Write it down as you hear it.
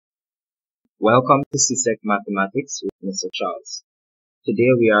Welcome to CSEC Mathematics with Mr. Charles. Today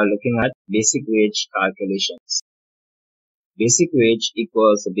we are looking at basic wage calculations. Basic wage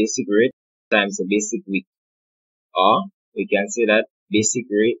equals the basic rate times the basic week. Or we can say that basic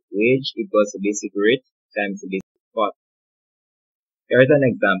wage equals the basic rate times the basic part. Here is an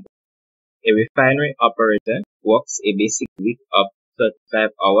example. A refinery operator works a basic week of 35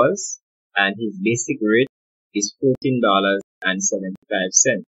 hours and his basic rate is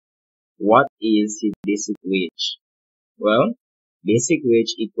 $14.75. What is his basic wage? Well, basic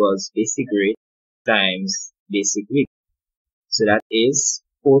wage equals basic rate times basic week. So that is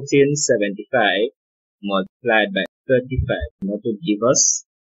 $14.75 multiplied by 35. That would give us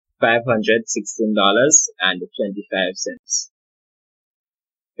 $516.25.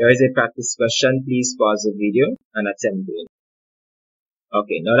 Here is a practice question. Please pause the video and attempt doing it.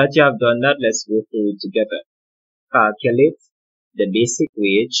 Okay, now that you have done that, let's go through it together. Calculate the basic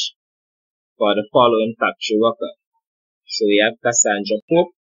wage for the following factory worker. So we have Cassandra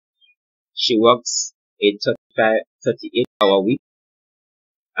Pope. She works a 38-hour week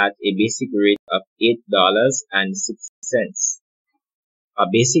at a basic rate of $8.60. Our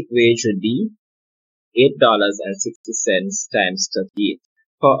basic wage would be $8.60 times 38.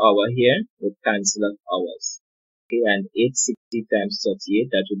 Per hour here would cancel out hours. Okay, and 860 times 38,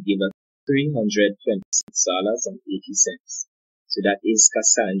 that would give us $326.80. So that is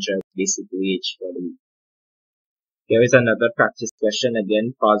Cassandra's basic wage for the week. Here is another practice question.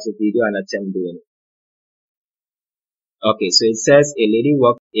 Again, pause the video and attempt doing it. Okay, so it says a lady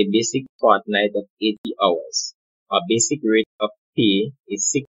worked a basic fortnight of 80 hours. Her basic rate of pay is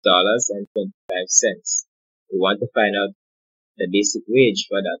 $6.25. We want to find out the basic wage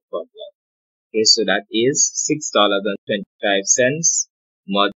for that fortnight. Okay, so that is $6.25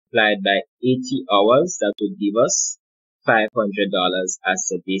 multiplied by 80 hours. That would give us $500 as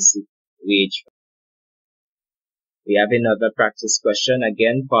the basic wage. We have another practice question.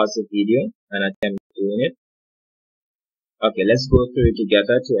 Again, pause the video and attempt doing it. Okay, let's go through it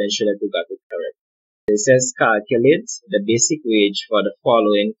together to ensure that we got it correct. It says calculate the basic wage for the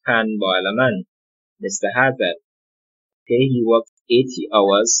following can boiler man, Mr. Hazard. Okay, he works 80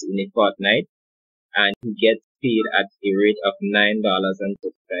 hours in a fortnight and he gets paid at a rate of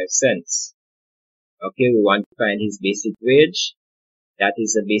 $9.35. Okay, we want to find his basic wage. That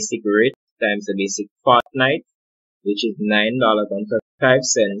is the basic rate times the basic fortnight, which is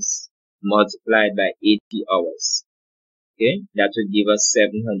 $9.35 multiplied by 80 hours. Okay, that would give us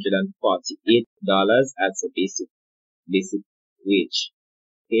 $748 as the basic wage.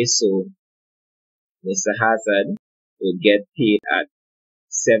 Okay, so Mr. Hazard will get paid at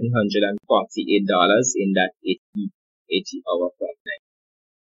 $748 in that 80-hour fortnight.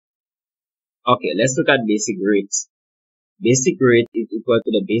 Okay, let's look at basic rates. Basic rate is equal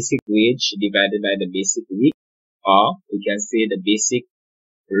to the basic wage divided by the basic week, or we can say the basic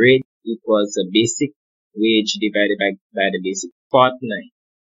rate equals the basic wage divided by the basic fortnight.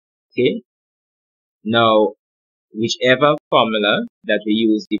 Okay, now whichever formula that we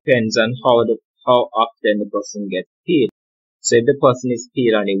use depends on how often the person gets paid. So if the person is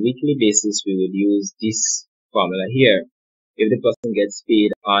paid on a weekly basis, we would use this formula here. If the person gets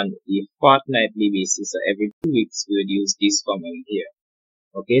paid on a fortnightly basis, or every 2 weeks, we would use this formula here.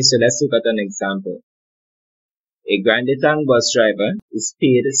 Okay, so let's look at an example. A Grande Tank bus driver is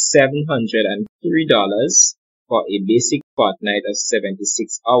paid $703 for a basic fortnight of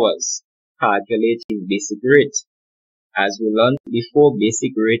 76 hours. Calculate his basic rate. As we learned before,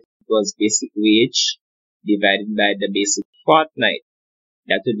 basic rate was basic wage divided by the basic fortnight.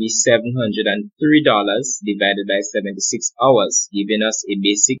 That would be $703 divided by 76 hours, giving us a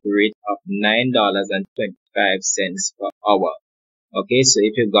basic rate of $9.25 per hour. Okay, so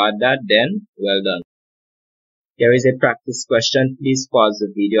if you got that, then well done. Here is a practice question. Please pause the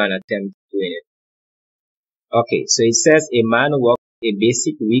video and attempt doing it. Okay, so it says a man works a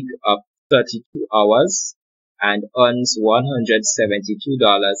basic week of 32 hours and earns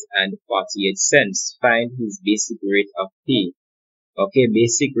 $172.48. Find his basic rate of pay. Okay,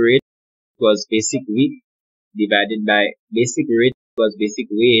 basic rate was basic week divided by basic rate was basic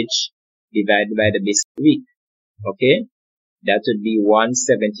wage divided by the basic week. Okay, that would be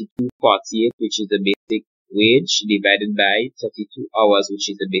 $172.48, which is the basic wage, divided by 32 hours, which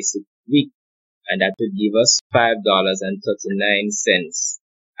is the basic week, and that would give us $5.39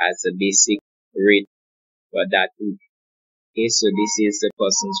 as the basic rate for that week. Okay, so this is the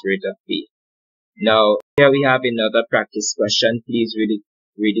person's rate of pay. Now here we have another practice question. Please read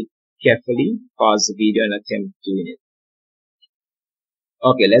it carefully, pause the video and attempt doing it.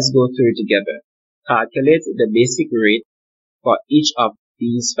 Okay, let's go through it together. Calculate the basic rate for each of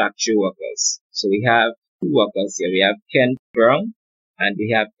these factory workers. So we have two workers here. We have Ken Brown and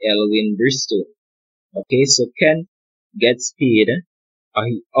we have Elwin Bristow. Okay, so Ken gets paid, or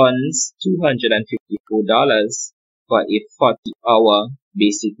he earns $254 for a 40-hour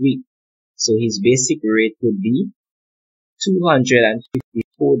basic week. So his basic rate would be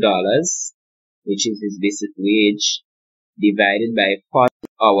 $254, which is his basic wage, divided by 40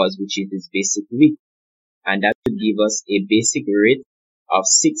 hours, which is his basic week. And that would give us a basic rate of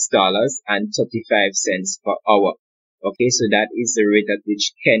 $6.35 per hour. Okay, so that is the rate at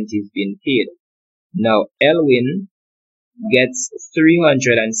which Kent is being paid. Now, Elwin gets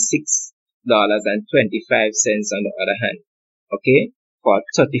 $306.25 on the other hand, okay, for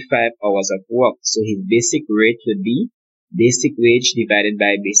 35 hours of work. So his basic rate would be basic wage divided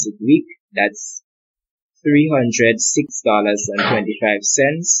by basic week. That's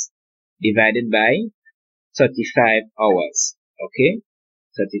 $306.25 divided by 35 hours, okay,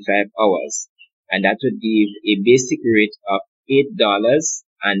 35 hours, and that would give a basic rate of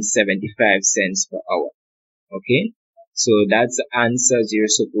 $8.75 per hour. Okay, so that's the answers you're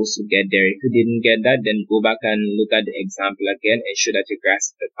supposed to get there. If you didn't get that, then go back and look at the example again, ensure that you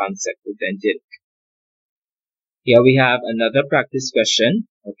grasp the concept presented. Here we have another practice question.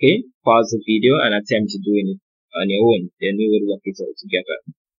 Okay, pause the video and attempt to do it on your own, then we will work it out together.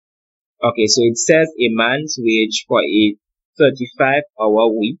 Okay, so it says a man's wage for a 35-hour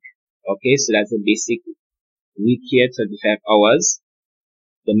week. Okay, so that's a basic week here, 35 hours.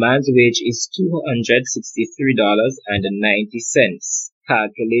 The man's wage is $263.90.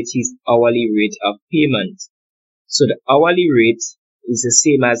 Calculate his hourly rate of payment. So the hourly rate is the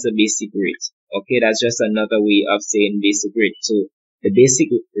same as the basic rate. Okay, that's just another way of saying basic rate. So the basic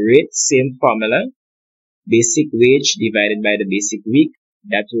rate, same formula. Basic wage divided by the basic week.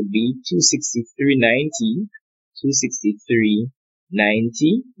 That would be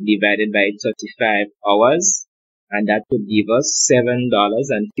 $263.90 divided by 35 hours, and that would give us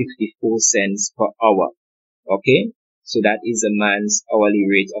 $7.54 per hour. Okay, so that is a man's hourly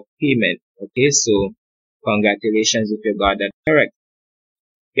rate of payment. Okay, so congratulations if you got that correct.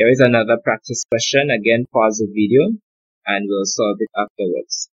 Here is another practice question. Again, pause the video and we'll solve it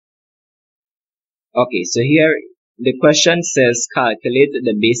afterwards. Okay, so here the question says calculate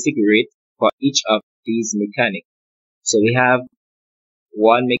the basic rate for each of these mechanics. So we have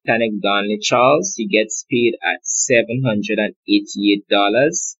one mechanic, Donley Charles. He gets paid at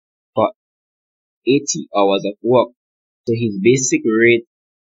 $788 for 80 hours of work. So his basic rate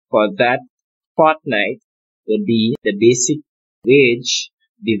for that fortnight would be the basic wage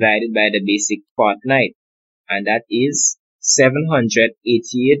divided by the basic fortnight, and that is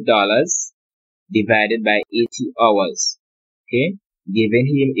 $788 divided by 80 hours, okay, giving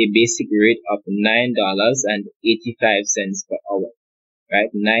him a basic rate of $9.85 per hour, right?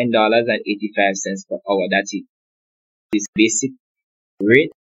 $9.85 per hour. That's it. His basic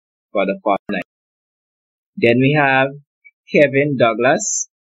rate for the fortnight. Then we have Kevin Douglas,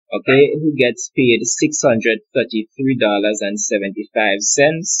 okay, who gets paid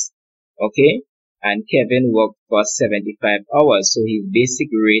 $633.75, okay, and Kevin worked for 75 hours. So his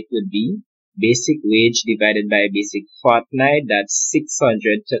basic rate would be basic wage divided by basic fortnight. That's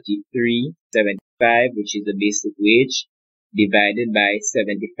 $633.75, which is the basic wage, divided by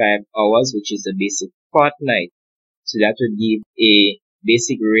 75 hours, which is the basic fortnight. So that would give a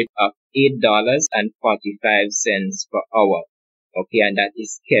basic rate of $8.45 per hour. Okay, and that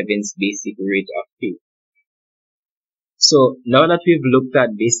is Kevin's basic rate of pay. So now that we've looked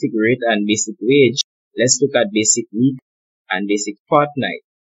at basic rate and basic wage, let's look at basic week and basic fortnight.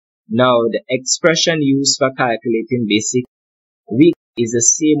 Now, the expression used for calculating basic week is the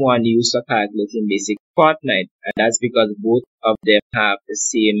same one used for calculating basic fortnight, and that's because both of them have the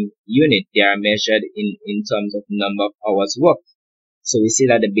same unit. They are measured in terms of number of hours worked. So we see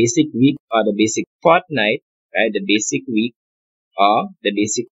that the basic week or the basic fortnight, right, the basic week or the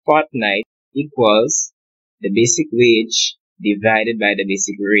basic fortnight equals the basic wage divided by the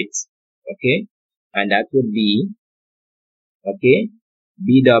basic rate, okay, and that would be, okay,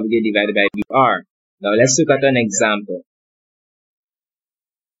 BW divided by BR. Now let's look at an example.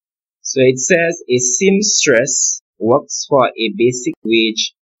 So it says a seamstress works for a basic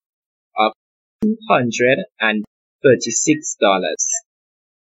wage of $236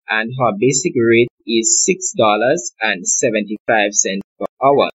 and her basic rate is $6.75 per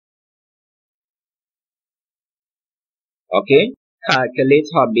hour. Okay, calculate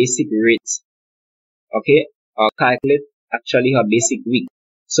her basic rate, okay, or calculate actually her basic week.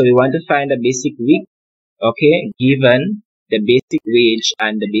 So we want to find the basic week, okay, given the basic wage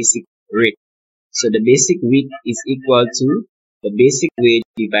and the basic rate. So the basic week is equal to the basic wage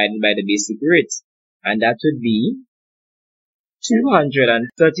divided by the basic rate. And that would be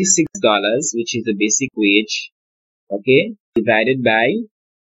 $236, which is the basic wage, okay, divided by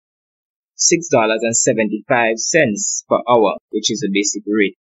 $6.75 per hour, which is the basic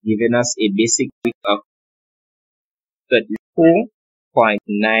rate, giving us a basic week of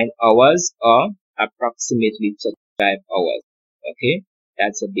 34.9 hours, or approximately 35 hours. Okay,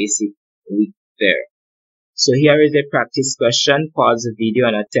 that's a basic week there. So here is a practice question. Pause the video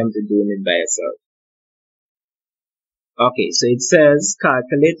and attempt to do it by yourself. Okay, so it says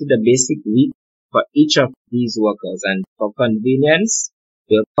calculate the basic week for each of these workers, and for convenience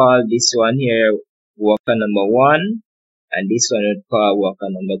we'll call this one here worker number 1, and this one we'll call worker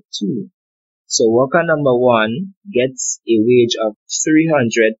number 2. So worker number 1 gets a wage of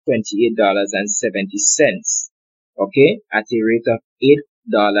 $328.70, okay, at a rate of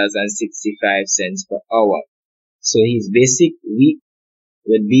 $8.65 per hour. So his basic week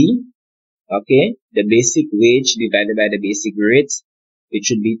would be, okay, the basic wage divided by the basic rate,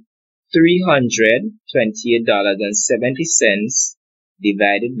 which would be $328.70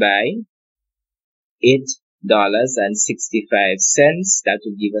 divided by $8.65. That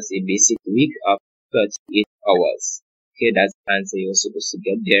would give us a basic week of 38 hours. Okay, that's the answer you're supposed to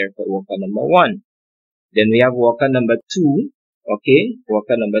get there for worker number 1. Then we have worker number 2. Okay,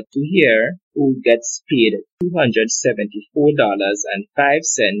 worker number 2 here, who gets paid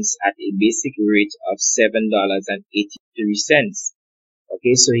 $274.05 at a basic rate of $7.83.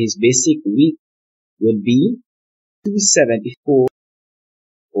 Okay, so his basic week would be $274.05,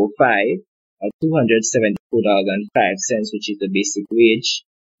 or $274.05, which is the basic wage,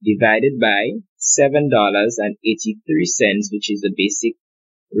 divided by $7.83, which is the basic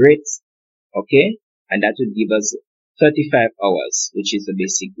rate. Okay, and that would give us 35 hours, which is the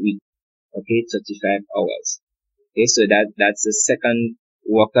basic week. Okay, 35 hours. Okay, so that's the second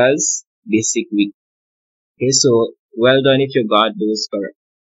worker's basic week. Okay, so well done if you got those correct.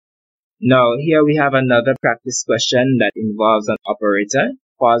 Now here we have another practice question that involves an operator.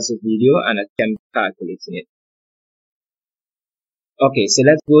 Pause the video and attempt calculating it. Okay, so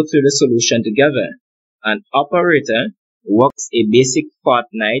let's go through the solution together. An operator works a basic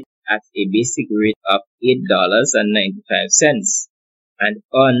fortnight at a basic rate of $8.95 and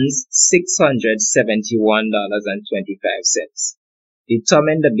earns $671.25.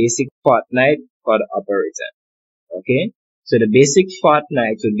 Determine the basic fortnight for the operator. Okay, so the basic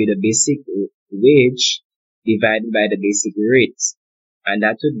fortnight would be the basic wage divided by the basic rate, and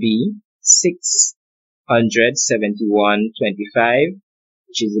that would be $671.25,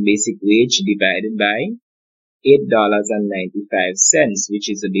 which is the basic wage, divided by $8.95, which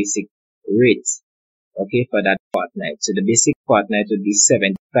is the basic rate, okay, for that fortnight. So the basic fortnight would be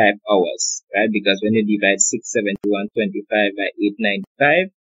 75 hours, right? Because when you divide 671.25 by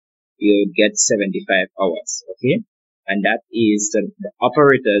 895, you get 75 hours, okay? And that is the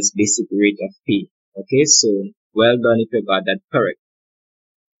operator's basic rate of pay. Okay, so well done if you got that correct.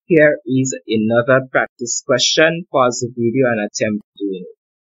 Here is another practice question. Pause the video and attempt doing it.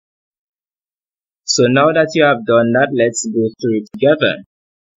 So now that you have done that, let's go through it together.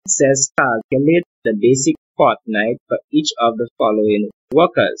 It says calculate the basic fortnight for each of the following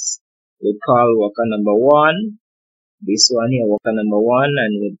workers. We call worker number 1, this one here worker number 1,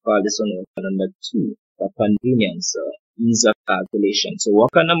 and we call this one worker number 2 for convenience, ease of calculation. So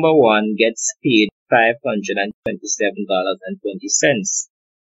worker number 1 gets paid $527.20,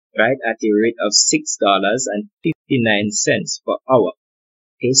 right, at a rate of $6.59 per hour.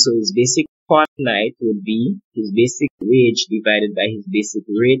 Okay, so his basic fortnight would be his basic wage divided by his basic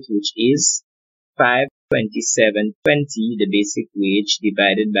rate, which is $527.20, the basic wage,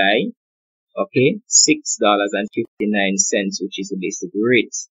 divided by, okay, $6.59, which is the basic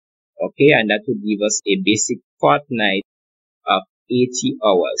rate. Okay, and that would give us a basic fortnight of 80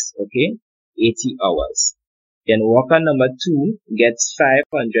 hours. Okay, 80 hours. Then worker number 2 gets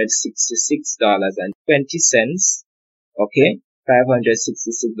 $566.20. Okay,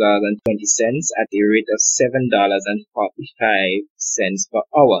 $566.20 at a rate of $7.45 per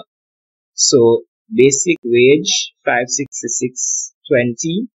hour. So basic wage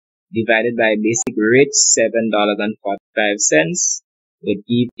 $566.20 divided by basic rate $7.45 would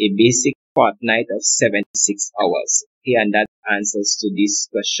give a basic fortnight of 76 hours. Okay, and that answers to this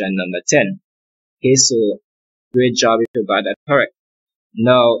question number 10. Okay, so great job if you got that correct.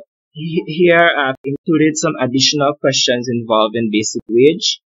 Now here I've included some additional questions involving basic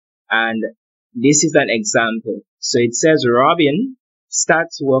wage, and this is an example. So it says Robin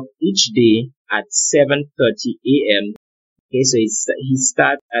starts work each day at 7:30 a.m. Okay, so he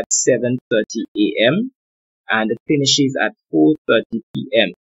starts at 7:30 a.m. and finishes at 4:30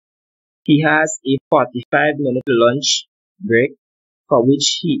 p.m. He has a 45-minute lunch break for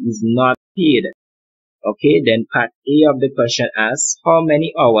which he is not paid. Okay, then part A of the question asks how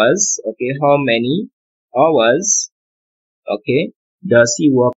many hours, okay, how many hours, okay, does he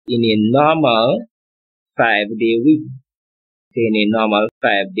work in a normal 5-day week? Okay, in a normal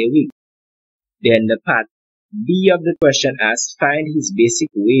 5-day week. Then the part B of the question asks find his basic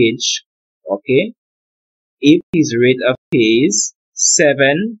wage, okay, if his rate of pay is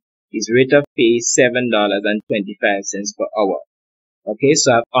 $7.25 per hour. Okay,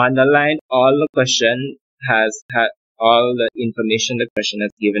 so I've underlined all the question has all the information the question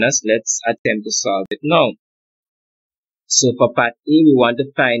has given us. Let's attempt to solve it now. So for part A, we want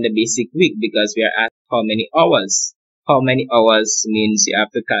to find the basic week because we are asked how many hours. How many hours means you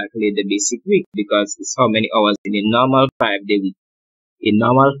have to calculate the basic week because it's how many hours in a normal 5-day week. A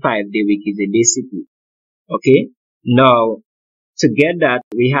normal 5-day week is a basic week. Okay, now to get that,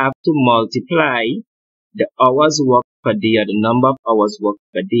 we have to multiply the hours worked per day or the number of hours worked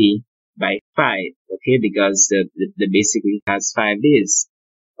per day by 5. Okay, because the basic week has 5 days.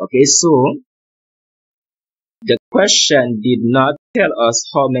 Okay, so the question did not tell us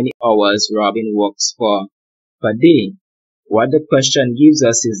how many hours Robin works for per day. What the question gives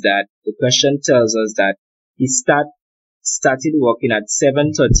us is that the question tells us that he started working at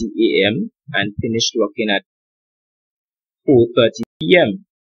 7:30 a.m. and finished working at 4:30 p.m.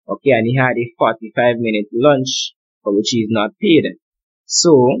 Okay, and he had a 45-minute lunch for which he is not paid.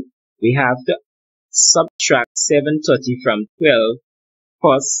 So we have to subtract 7:30 from 12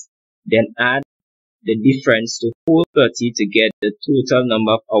 first, then add the difference to 4:30 to get the total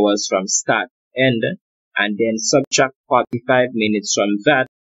number of hours from start end, and then subtract 45 minutes from that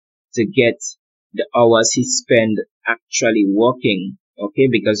to get the hours he spent actually working. Okay,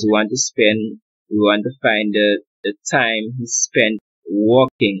 because we want to find the time he spent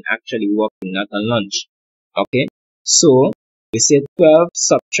working, actually working, not on lunch. Okay, so we say 12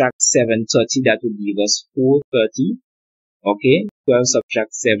 subtract 7:30, that would give us 4:30. Okay, 12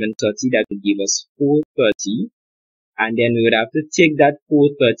 subtract 7:30, that would give us 4:30. And then we would have to take that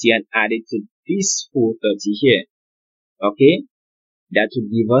 4:30 and add it to this 4:30 here. Okay, that would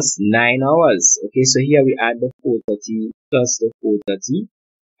give us 9 hours. Okay, so here we add the 4:30 plus the 4:30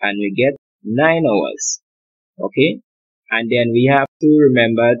 and we get 9 hours. Okay, and then we have to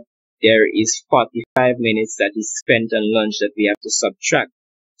remember there is 45 minutes that is spent on lunch that we have to subtract.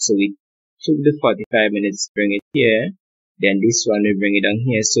 So we took the 45 minutes, bring it here, then this one we bring it down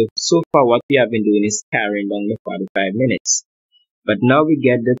here. So far what we have been doing is carrying down the 45 minutes. But now we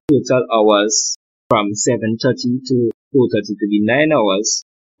get the total hours from 7:30 to 4:30 to be 9 hours.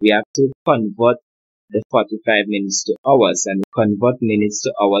 We have to convert the 45 minutes to hours, and convert minutes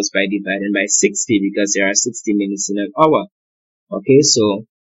to hours by dividing by 60 because there are 60 minutes in an hour. Okay, so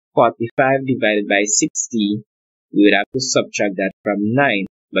 45 divided by 60, we would have to subtract that from 9.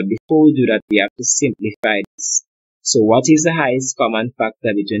 But before we do that, we have to simplify this. So what is the highest common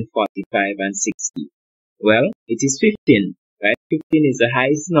factor between 45 and 60? Well, it is 15, right? 15 is the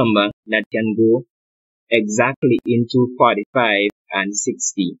highest number that can go exactly into 45 and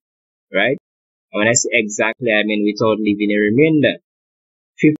 60, right? And when I say exactly, I mean without leaving a remainder.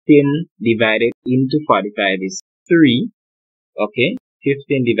 15 divided into 45 is 3. Okay,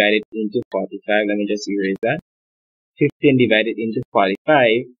 15 divided into 45, let me just erase that. 15 divided into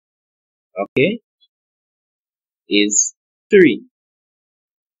 45, okay, is 3.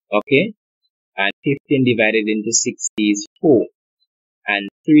 Okay, and 15 divided into 60 is 4. And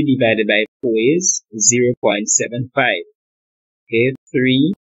 3 divided by 4 is 0.75. Okay,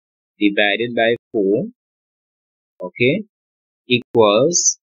 3 divided by 4, okay,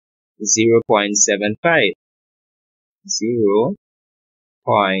 equals 0.75.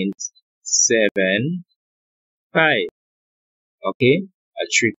 0.75. Okay,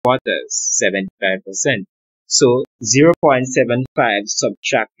 3/4, 75%. So 0.75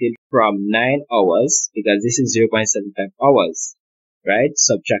 subtracted from 9 hours, because this is 0.75 hours, right?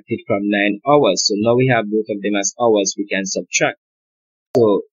 Subtracted from 9 hours. So now we have both of them as hours, we can subtract.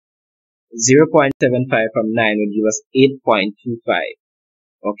 So 0.75 from 9 will give us 8.25.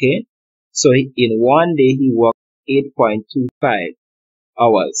 Okay, so in one day he worked 8.25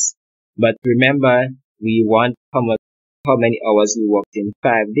 hours. But remember, we want how many hours he worked in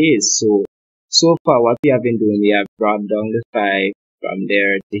 5 days. So far what we have been doing, we have brought down the 5 from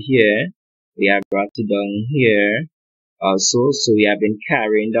there to here. We have brought it down here also. So we have been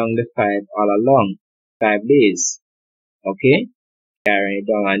carrying down the 5 all along 5 days. Okay, carrying it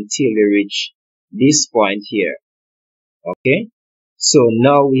down until we reach this point here. Okay, So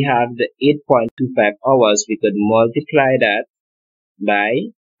now we have the 8.25 hours. We could multiply that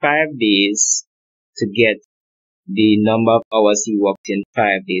by 5 days to get the number of hours he worked in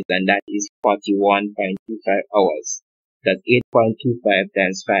 5 days, and that is 41.25 hours. That's 8.25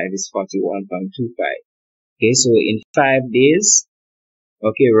 times 5 is 41.25. Okay, so in 5 days,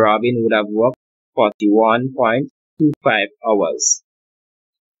 okay, Robin would have worked 41.25 hours.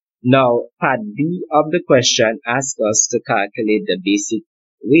 Now, part B of the question asks us to calculate the basic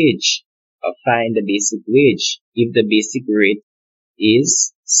wage or find the basic wage if the basic rate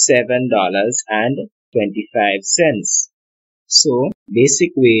is $7.25. So,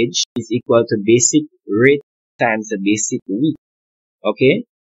 basic wage is equal to basic rate times the basic week. Okay,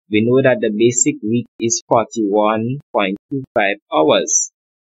 we know that the basic week is 41.25 hours.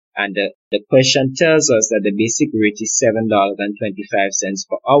 And the question tells us that the basic rate is $7.25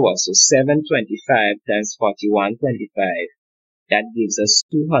 per hour. So 725 times 41.25, that gives us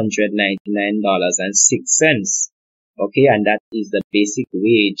 $299.06. Okay, and that is the basic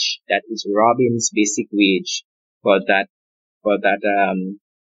wage. That is Robin's basic wage for that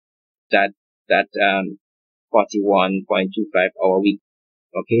 41.25 hour week.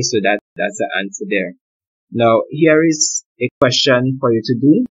 Okay, so that's the answer there. Now here is a question for you to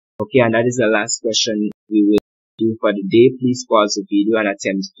do. Okay, and that is the last question we will do for the day. Please pause the video and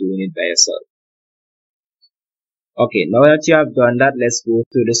attempt doing it by yourself. Okay, now that you have done that, let's go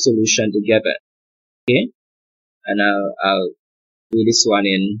through the solution together. Okay, and I'll do this one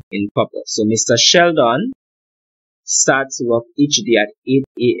in purple. So Mr. Sheldon starts work each day at 8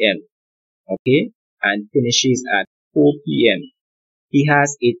 a.m. okay, and finishes at 4 p.m. He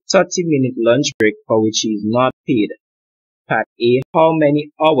has a 30-minute lunch break for which he is not paid. Part A, how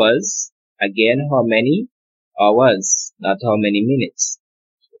many hours? Again, how many hours, not how many minutes.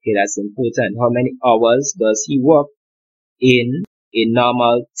 Okay, that's important. How many hours does he work in a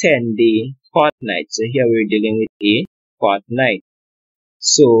normal 10-day fortnight? So here we're dealing with a fortnight.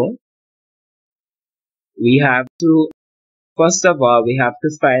 So we have to, first of all, we have to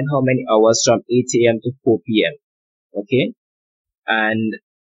find how many hours from 8 a.m. to 4 p.m. Okay, and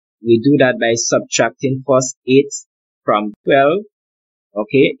we do that by subtracting first 8 from 12.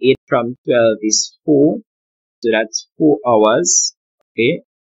 Okay, 8 from 12 is 4, so that's 4 hours. Okay,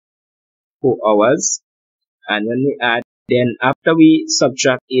 4 hours. And when we add, then after we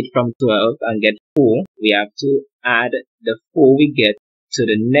subtract 8 from 12 and get 4, we have to add the 4 we get to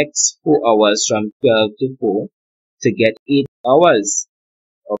the next 4 hours from 12 to 4 to get 8 hours.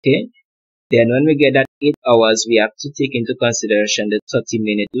 Okay, then when we get that 8 hours, we have to take into consideration the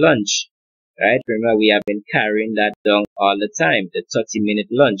 30-minute lunch. Right? Remember, we have been carrying that down all the time, the 30-minute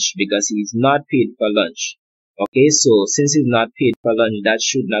lunch, because he's not paid for lunch. Okay, so since he's not paid for lunch, that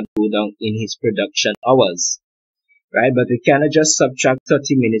should not go down in his production hours. Right? But we cannot just subtract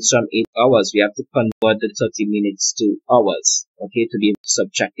 30 minutes from 8 hours. We have to convert the 30 minutes to hours. Okay, to be able to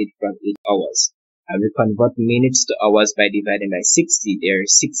subtract it from 8 hours. And we convert minutes to hours by dividing by 60. There are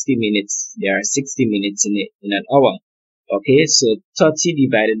 60 minutes. There are 60 minutes in an hour. Okay, so 30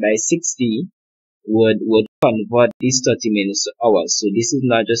 divided by 60 would convert these 30 minutes to hours. So this is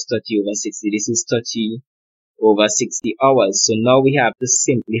not just 30 over 60, this is 30 over 60 hours. So now we have to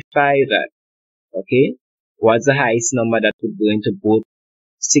simplify that. Okay, what's the highest number that would go into both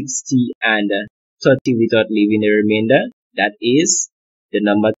 60 and 30 without leaving the remainder? That is the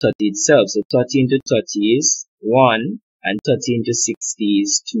number 30 itself. So 30 into 30 is 1 and 30 into 60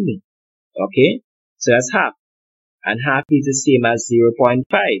 is 2. Okay, so that's half. And half is the same as 0.5.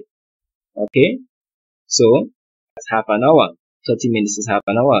 Okay, so that's half an hour. 30 minutes is half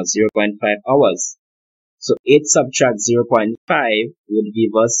an hour, 0.5 hours. So 8 subtract 0.5 would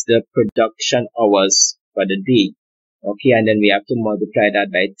give us the production hours for the day. Okay, and then we have to multiply that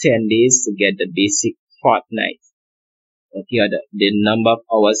by 10 days to get the basic fortnight. Okay, or the number of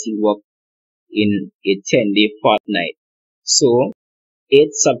hours he worked in a 10-day fortnight. So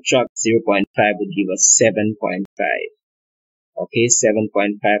 8 subtract 0.5 would give us 7.5. Okay,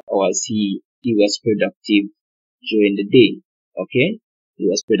 7.5 hours he was productive during the day. Okay, he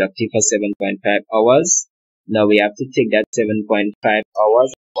was productive for 7.5 hours. Now we have to take that 7.5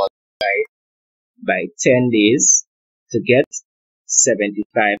 hours multiplied by 10 days to get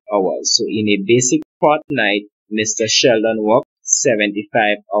 75 hours. So in a basic fortnight, Mr. Sheldon worked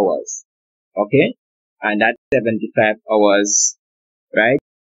 75 hours. Okay, and that 75 hours, right,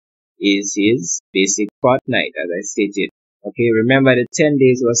 is his basic fortnight, as I stated. Okay, remember the 10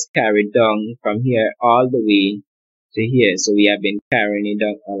 days was carried down from here all the way to here. So we have been carrying it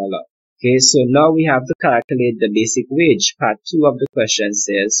down all along. Okay, so now we have to calculate the basic wage. Part 2 of the question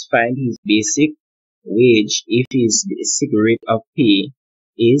says find his basic wage, if his basic rate of pay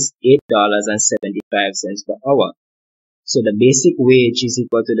is $8.75 per hour. So the basic wage is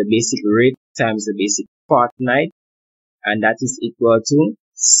equal to the basic rate times the basic fortnight, and that is equal to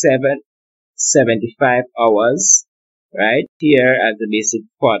 775 hours, right, here as the basic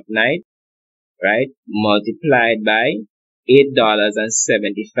fortnight, right, multiplied by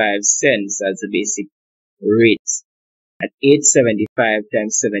 $8.75 as the basic rate. At 875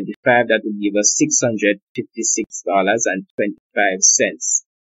 times 75, that would give us $656.25.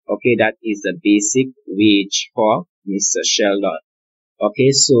 Okay, that is the basic wage for Mr. Sheldon.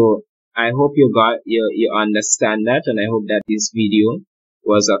 Okay, so I hope you understand that, and I hope that this video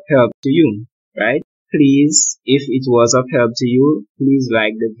was of help to you, right? Please, if it was of help to you, please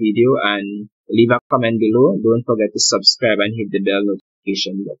like the video and leave a comment below. Don't forget to subscribe and hit the bell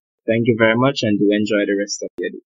notification button. Thank you very much, and do enjoy the rest of your day.